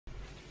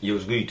Yo,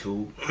 what's good,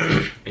 YouTube?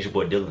 It's your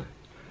boy Dylan.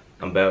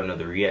 I'm back with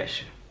another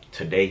reaction.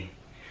 Today,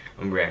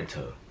 I'm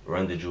reacting to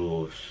Run the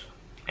Jewels,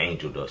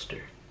 Angel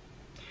Duster.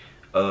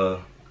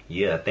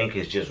 Yeah, I think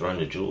it's just Run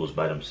the Jewels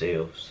by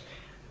themselves.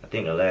 I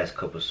think the last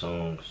couple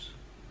songs,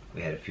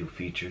 we had a few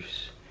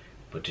features.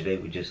 But today,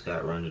 we just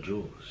got Run the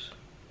Jewels.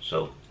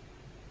 So,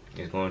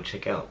 let's go and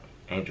check out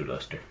Angel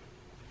Duster.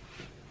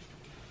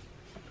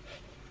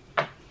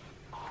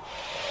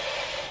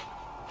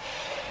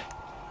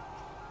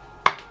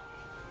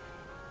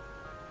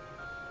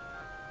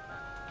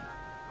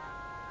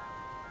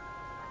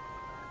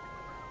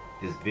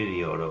 This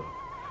video though,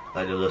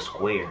 like the little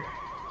square.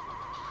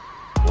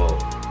 Well,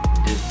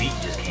 this beat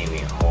just came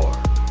in hard.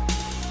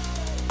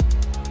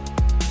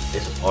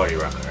 It's a party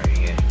rocker right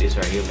here. This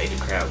right here made the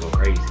crowd go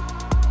crazy.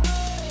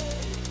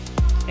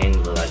 And it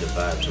look like the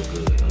vibes are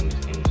good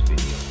in this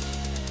video.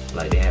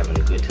 Like they having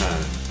a good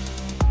time.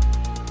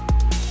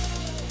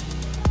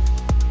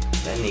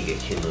 That nigga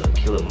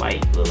Killer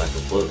Mike look like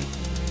a bully.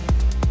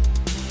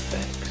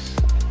 Facts.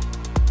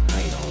 I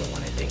ain't the only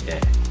one that think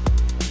that.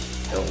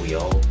 Don't we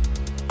all?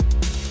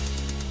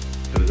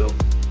 Here we go.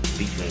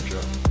 Beat gonna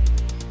drop.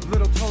 A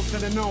little toast to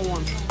the no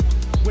ones,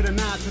 with a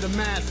nod to the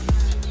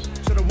masses,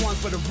 to the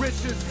ones for the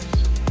richest,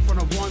 from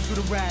the ones who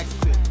the rags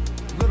fit.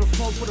 Little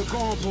smoke for the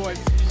gone boys.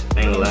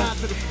 Ain't gonna lie.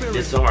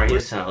 This song right here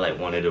sound like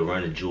one of the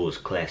Run the Jewels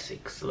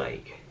classics.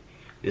 Like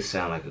this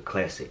sound like a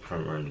classic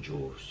from Run the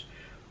Jewels.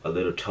 A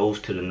little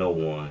toast to the no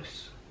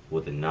ones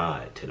with a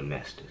nod to the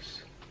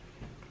masters.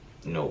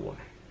 No one.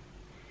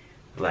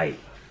 Like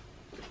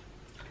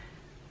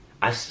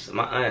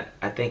my aunt,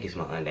 I think it's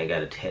my aunt that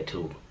got a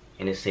tattoo,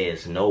 and it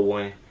says no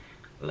one,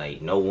 like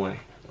no one,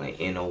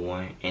 like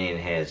N-O-1, and it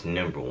has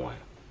number 1,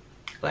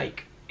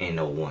 like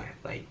N-O-1,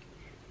 like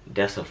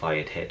that's a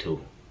fire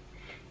tattoo.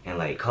 And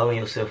like calling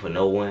yourself a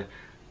no one,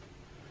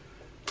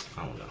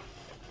 I don't know.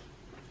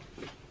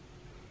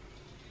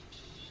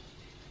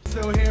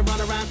 Still here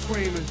running around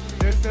screaming,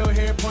 they're still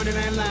here pointing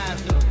and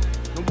laughing.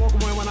 Don't walk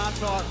away when I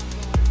talk,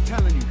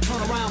 telling you,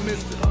 turn around,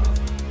 mister.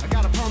 I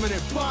got a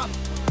permanent bop.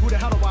 Who the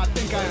hell do I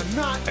think I am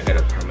not? I got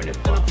a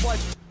permanent bop.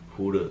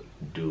 Who the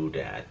do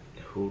that?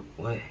 Who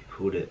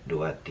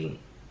do I think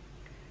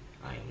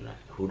I am not?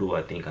 Who do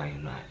I think I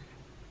am not?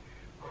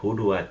 Who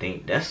do I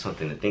think? That's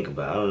something to think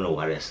about. I don't know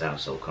why that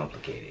sounds so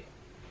complicated.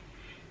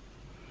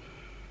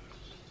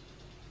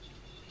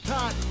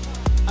 That's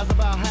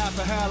about half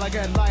a hell. I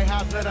get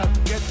lighthouse let up,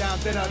 get down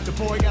dinner. The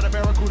boy got a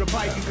barracuda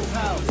bite in his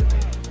house.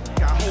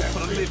 Got hope for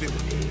the living,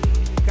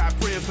 got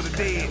prayers for the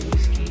dead.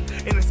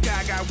 In the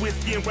sky, got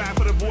whiskey and ride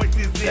for the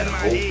voices in my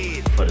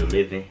head. For the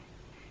living,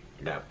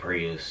 got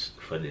prayers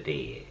for the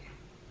dead.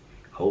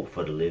 Hope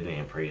for the living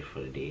and prayers for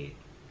the dead.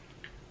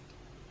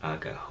 I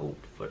got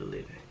hope for the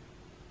living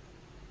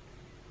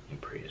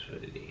and prayers for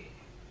the dead.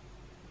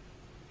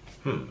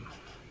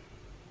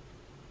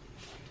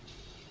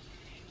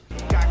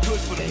 Got good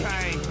for the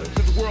pain,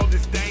 cause the world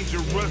is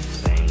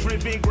dangerous.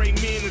 Driven great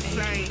men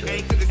insane,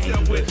 anchor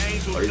itself with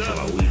angel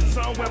dust.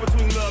 Somewhere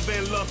between love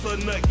and lust, a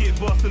nut get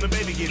bust and a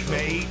baby get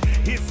made.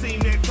 It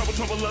seems that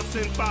trouble us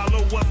and follow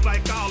us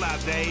like all our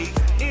days.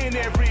 In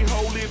every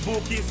holy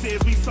book it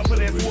says we suffer,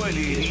 that's what it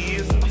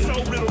is.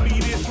 So riddle me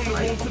this from the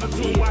womb to the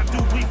tomb, why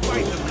do we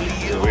fight to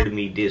live? So riddle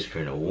me this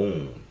from the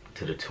womb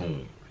to the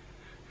tomb.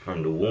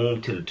 From the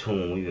womb to the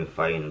tomb, we've been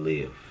fighting to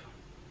live.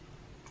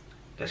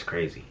 That's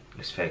crazy.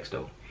 That's facts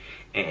though.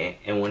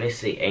 And when they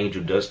say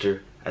Angel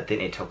Duster, I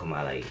think they talking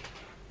about like,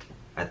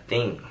 I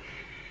think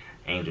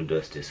Angel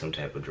Dust is some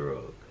type of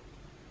drug.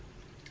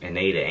 And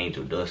they the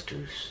Angel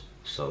Dusters,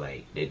 so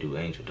like they do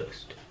Angel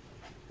Dust.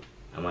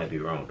 I might be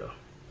wrong though.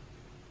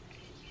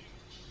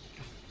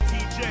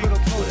 Little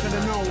toast to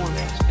the no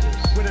ones,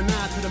 with a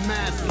nod to the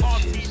masses,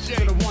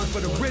 to the ones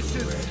for the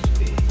richest,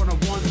 for the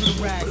ones for the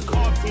rags.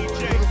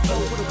 Little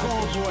soul for the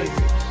gone boys,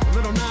 a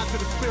little nod to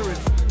the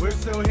spirits. We're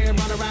still here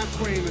running around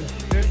screaming,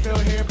 they're still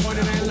here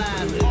pointing and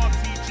laughing.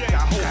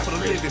 Got hope for the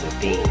living,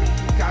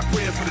 got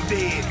prayers for the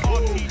dead.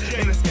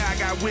 In the sky,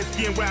 got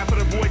whiskey and ride for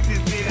the voices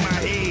in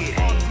my head.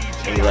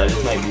 And like,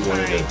 this might be one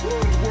of the,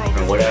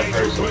 from what I've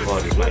heard so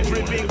far, this might be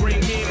one of the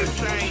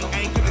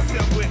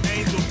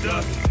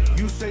best.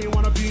 You say you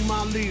wanna be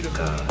my leader,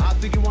 I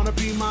think you wanna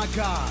be my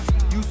God.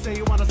 You say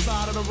you on the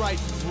side of the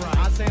righteous,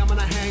 I say I'm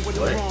gonna hang with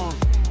the wrong.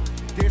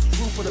 There's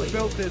truth for the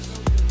built this.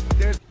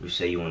 You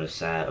say you on the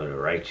side of the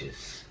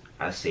righteous,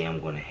 I say I'm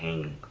gonna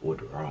hang with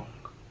the wrong.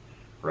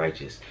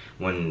 Righteous.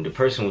 When the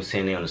person was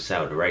saying they on the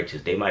side of the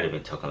righteous, they might have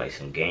been talking like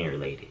some gang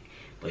related.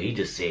 But he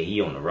just said he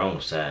on the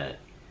wrong side.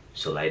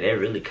 So like that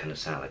really kind of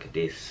sound like a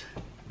diss.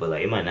 But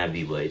like it might not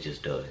be, but it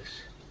just does.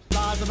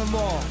 Lies of them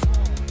all.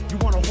 You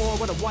want a whore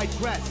with a white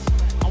dress.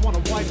 I want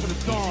a wife with a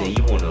thong. He said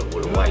you want a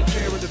with a white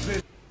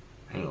dress.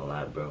 I ain't gonna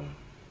lie, bro.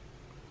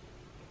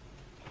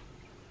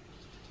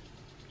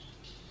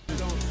 I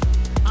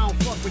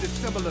don't fuck with the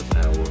symbolism.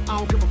 I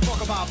don't give a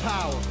fuck about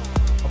power.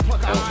 I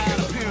pluck a eye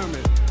in a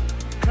pyramid.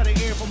 Cut an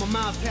ear from a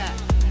mouse tap.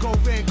 Go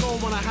Van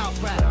Gogh on a house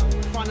rap.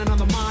 Find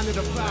another mind in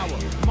the flower.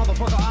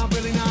 Motherfucker, I'm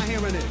really not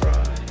hearing it.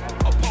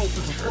 A pope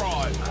is a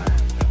fraud.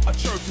 A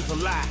church is a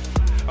lie.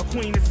 A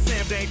queen is the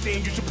same dang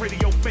thing. You should pray to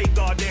your fake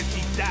God that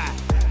she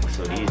died.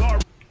 So these,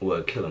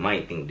 well, Killer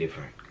Mike think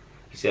different.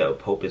 He said a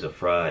pope is a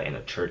fraud and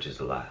a church is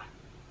a lie.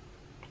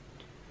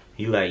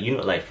 He like, you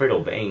know, like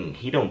Fredo Bang,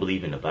 he don't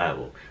believe in the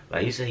Bible.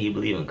 Like he said he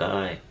believe in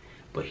God,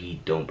 but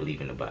he don't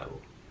believe in the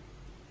Bible.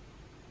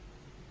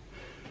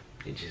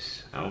 It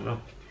just, I don't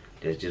know.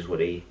 That's just what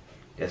they,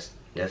 that's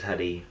how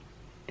they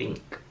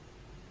think.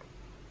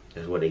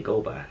 That's what they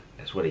go by.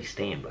 That's what they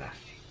stand by.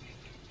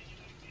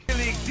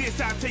 Really exists,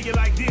 I tell you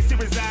like this, it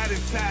resides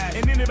inside.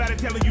 And anybody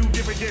telling you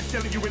different, just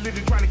telling you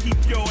religion, trying to keep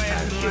your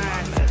ass in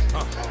line.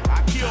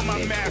 I kill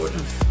my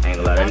masters. I ain't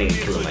gonna lie, that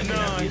nigga Killer Mike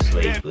cannot be a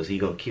slave because he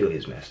gonna kill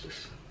his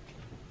masters.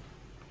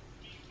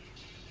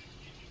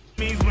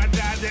 Means when I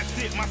die,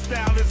 that's it. My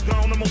style is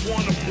gone. I'm a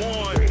one of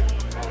one.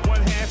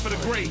 One half of the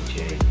great.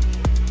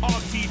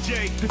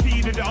 RTJ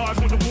defeated the odds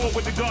with the war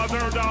with the gods,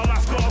 earned all our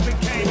scars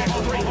and came back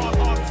straight.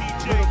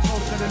 RTJ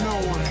closer to no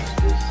one.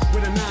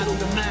 With a nine to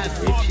the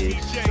masses.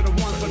 RTJ to the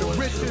ones for the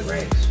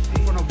riches.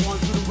 From the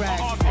ones to the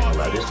rags.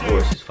 Like this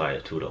chorus is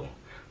fire too though.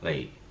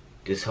 Like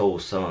this whole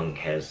song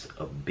has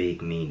a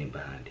big meaning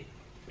behind it.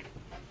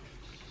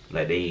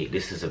 Like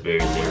this is a very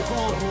lyrical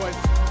song.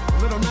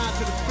 Little nod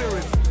to the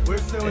spirits. We're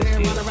still here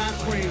running around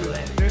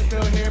screaming. They're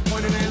still here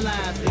pointing and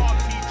laughing.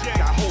 RTJ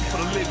got hope for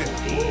the living.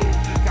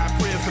 Got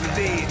prayers for the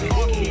dead.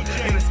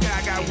 In the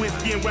sky got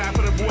whiskey and rap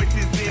for the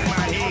voices in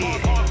my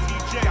head.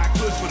 Got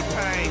kush for the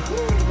pain.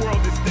 The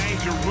world is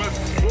dangerous.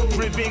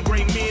 Driven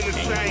great men the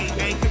same.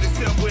 Anchored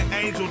itself with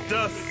angel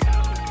dust.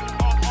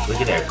 Look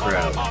at that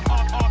crowd.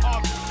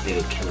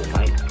 Nigga Killer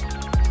Mike.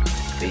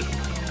 Big.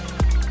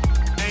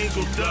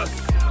 Angel dust.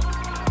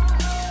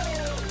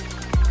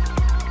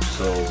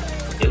 So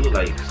it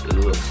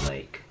looks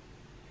like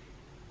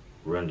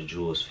Run the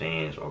Jewels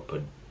fans are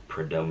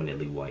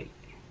predominantly white.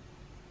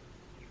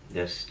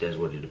 That's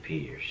what it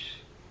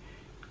appears.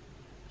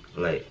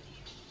 Like,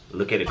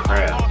 look at the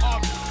crowd.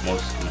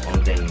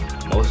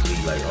 Mostly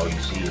like all you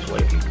see is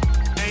white people.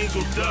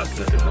 Angel dust.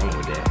 Nothing wrong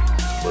with that.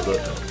 But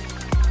look though.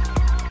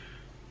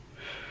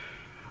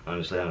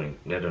 Honestly,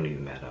 that don't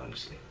even matter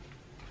honestly.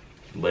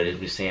 But it's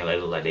just saying like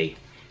look like they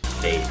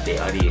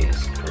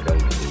audience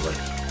predominantly white.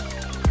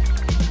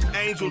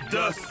 Angel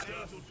dust.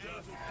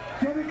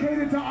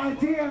 Dedicated to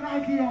Idea and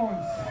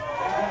Ikeons.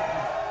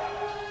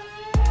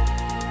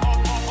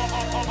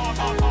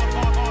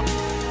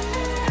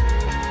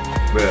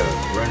 Bruh,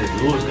 Run the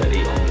Jewels got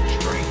their own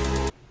string.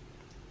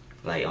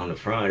 Like on the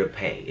front of the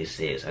pack, it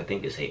says, I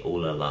think it say "Oh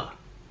la la."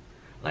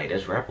 Like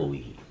that's rapper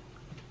weed.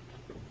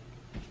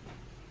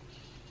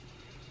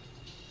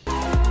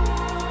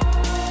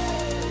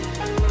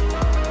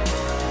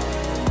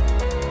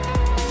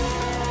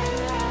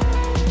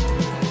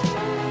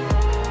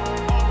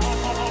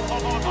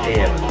 They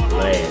having a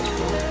blast,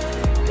 bro.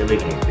 They're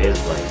making it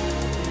best like.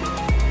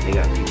 They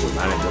got people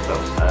lining up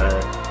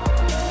outside.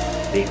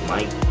 Big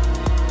Mike.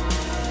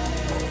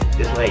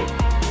 It's like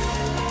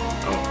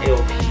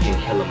LP and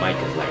Killer Mike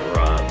is like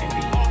Rob and B.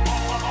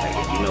 Like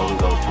if you know who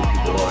those two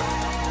people are,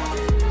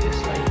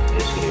 it's like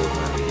this video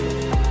right here.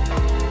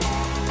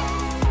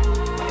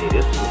 Hey,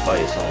 this was a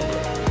fire song,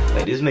 bro.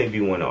 Like this may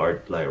be one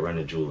of Run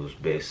the Jewels'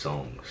 best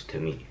songs to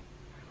me.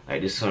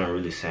 Like this song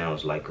really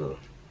sounds like a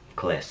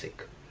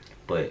classic.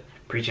 But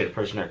appreciate the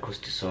person that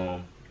requested the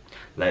song.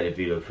 Like the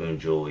video if you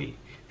enjoyed.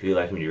 If you'd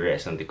like me to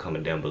react something,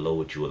 comment down below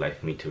what you would like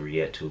for me to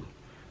react to.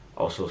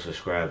 Also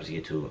subscribe to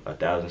get to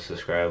 1,000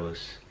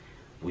 subscribers.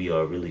 We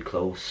are really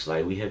close.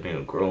 Like we have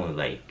been growing.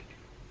 Like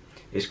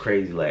it's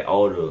crazy. Like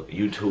all the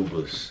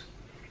YouTubers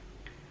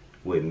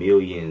with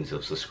millions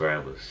of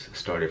subscribers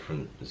started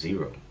from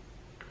 0.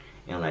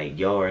 And like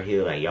y'all are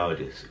here. Like y'all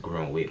just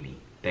growing with me.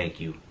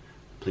 Thank you.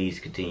 Please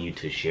continue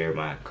to share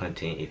my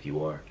content if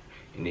you are.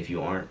 And if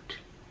you aren't,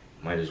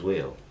 might as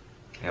well.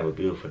 Have a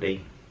beautiful day.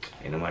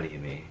 And I'm out of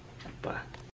here, man. Bye.